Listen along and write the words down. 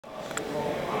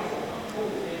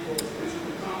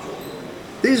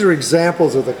These are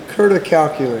examples of the Curta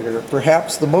Calculator,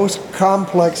 perhaps the most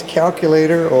complex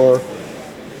calculator, or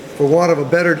for want of a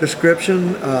better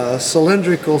description, a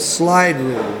cylindrical slide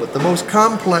rule, but the most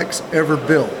complex ever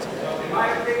built.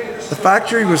 The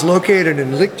factory was located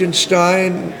in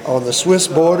Liechtenstein on the Swiss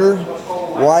border.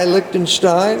 Why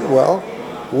Liechtenstein? Well,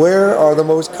 where are the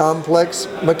most complex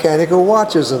mechanical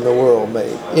watches in the world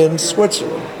made? In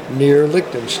Switzerland, near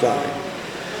Liechtenstein.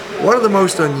 One of the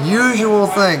most unusual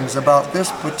things about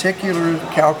this particular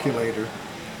calculator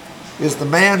is the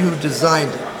man who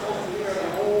designed it.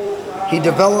 He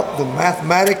developed the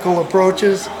mathematical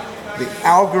approaches, the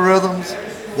algorithms,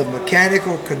 the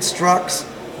mechanical constructs,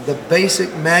 the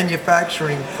basic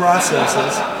manufacturing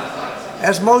processes,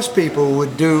 as most people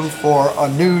would do for a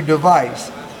new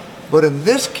device. But in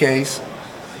this case,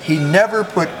 he never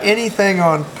put anything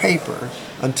on paper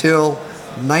until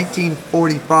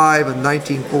 1945 and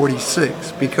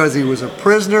 1946, because he was a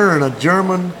prisoner in a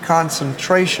German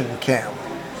concentration camp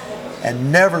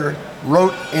and never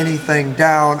wrote anything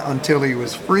down until he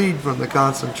was freed from the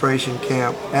concentration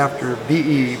camp after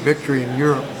VE, Victory in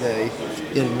Europe Day,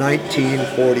 in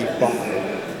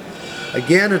 1945.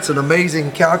 Again, it's an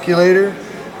amazing calculator.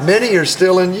 Many are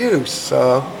still in use.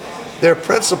 Their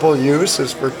principal use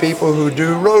is for people who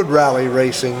do road rally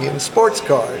racing in sports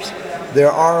cars.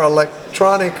 There are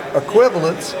electronic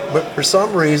equivalents, but for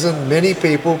some reason many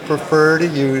people prefer to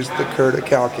use the Curta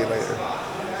calculator.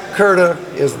 Curta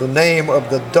is the name of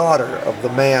the daughter of the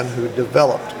man who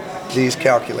developed these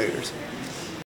calculators.